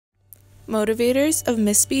Motivators of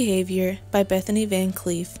Misbehavior by Bethany Van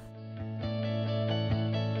Cleef.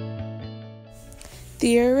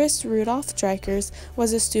 Theorist Rudolf Dreikurs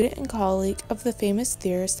was a student and colleague of the famous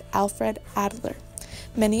theorist Alfred Adler.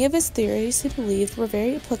 Many of his theories he believed were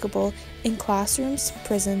very applicable in classrooms,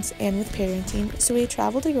 prisons, and with parenting, so he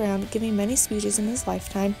traveled around giving many speeches in his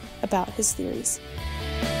lifetime about his theories.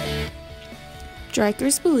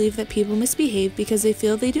 Dreikurs believed that people misbehave because they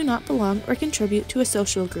feel they do not belong or contribute to a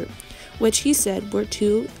social group, which he said were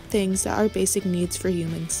two things that are basic needs for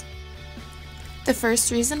humans. The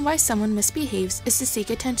first reason why someone misbehaves is to seek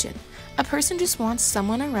attention. A person just wants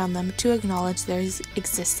someone around them to acknowledge their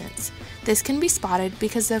existence. This can be spotted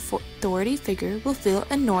because the authority figure will feel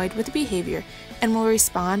annoyed with the behavior and will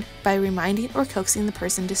respond by reminding or coaxing the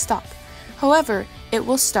person to stop. However, it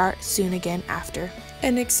will start soon again after.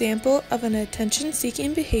 An example of an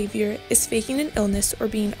attention-seeking behavior is faking an illness or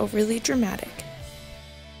being overly dramatic.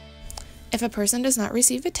 If a person does not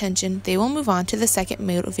receive attention, they will move on to the second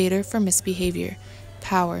motivator for misbehavior,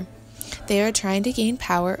 power. They are trying to gain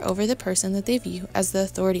power over the person that they view as the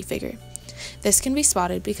authority figure. This can be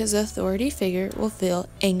spotted because the authority figure will feel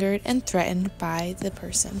angered and threatened by the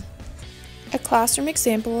person. A classroom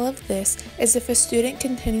example of this is if a student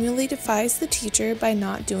continually defies the teacher by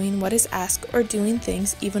not doing what is asked or doing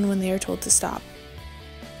things even when they are told to stop.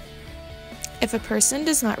 If a person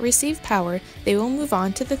does not receive power, they will move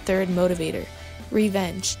on to the third motivator,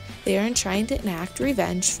 revenge. They are trying to enact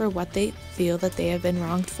revenge for what they feel that they have been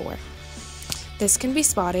wronged for. This can be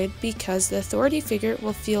spotted because the authority figure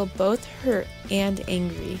will feel both hurt and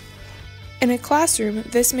angry. In a classroom,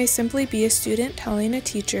 this may simply be a student telling a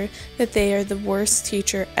teacher that they are the worst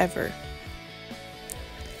teacher ever.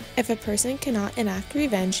 If a person cannot enact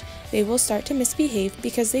revenge, they will start to misbehave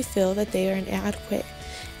because they feel that they are inadequate.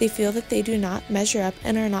 They feel that they do not measure up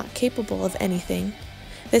and are not capable of anything.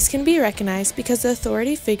 This can be recognized because the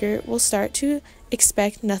authority figure will start to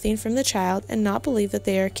expect nothing from the child and not believe that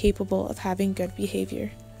they are capable of having good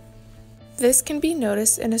behavior. This can be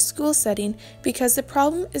noticed in a school setting because the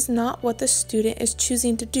problem is not what the student is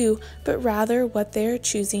choosing to do, but rather what they are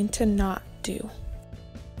choosing to not do.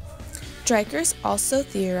 Dreikurs also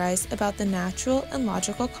theorized about the natural and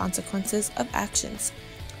logical consequences of actions.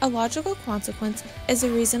 A logical consequence is a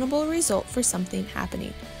reasonable result for something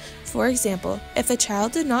happening. For example, if a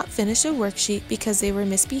child did not finish a worksheet because they were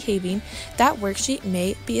misbehaving, that worksheet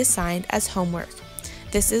may be assigned as homework.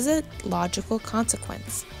 This is a logical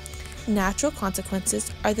consequence. Natural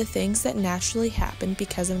consequences are the things that naturally happen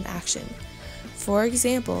because of an action. For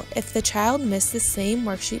example, if the child missed the same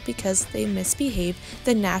worksheet because they misbehaved,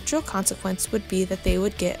 the natural consequence would be that they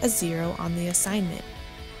would get a 0 on the assignment.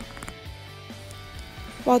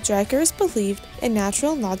 While Dreikurs believed in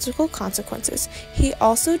natural and logical consequences, he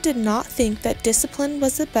also did not think that discipline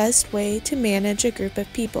was the best way to manage a group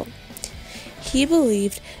of people. He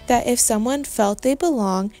believed that if someone felt they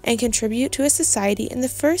belong and contribute to a society in the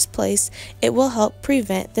first place, it will help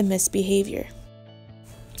prevent the misbehavior.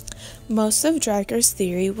 Most of Dreikurs'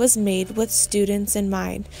 theory was made with students in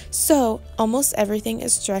mind, so almost everything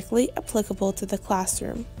is directly applicable to the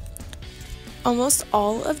classroom. Almost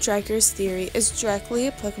all of Dreikurs' theory is directly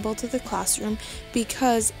applicable to the classroom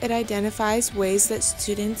because it identifies ways that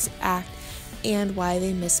students act and why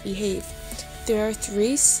they misbehave. There are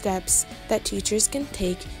 3 steps that teachers can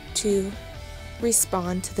take to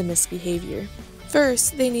respond to the misbehavior.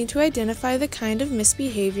 First, they need to identify the kind of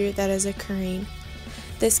misbehavior that is occurring.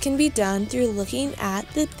 This can be done through looking at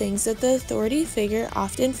the things that the authority figure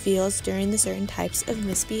often feels during the certain types of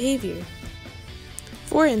misbehavior.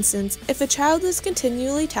 For instance, if a child is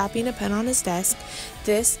continually tapping a pen on his desk,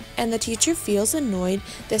 and the teacher feels annoyed,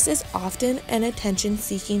 this is often an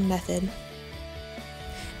attention-seeking method.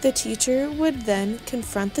 The teacher would then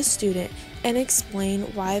confront the student and explain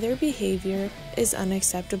why their behavior is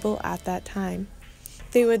unacceptable at that time.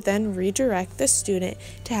 They would then redirect the student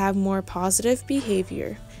to have more positive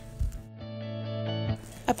behavior.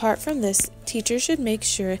 Apart from this, teachers should make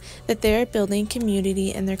sure that they are building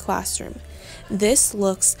community in their classroom. This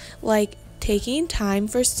looks like taking time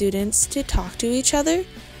for students to talk to each other,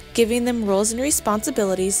 giving them roles and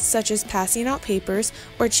responsibilities such as passing out papers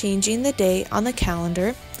or changing the day on the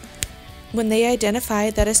calendar. When they identify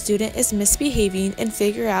that a student is misbehaving and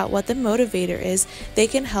figure out what the motivator is, they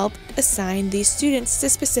can help assign these students to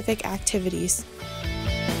specific activities.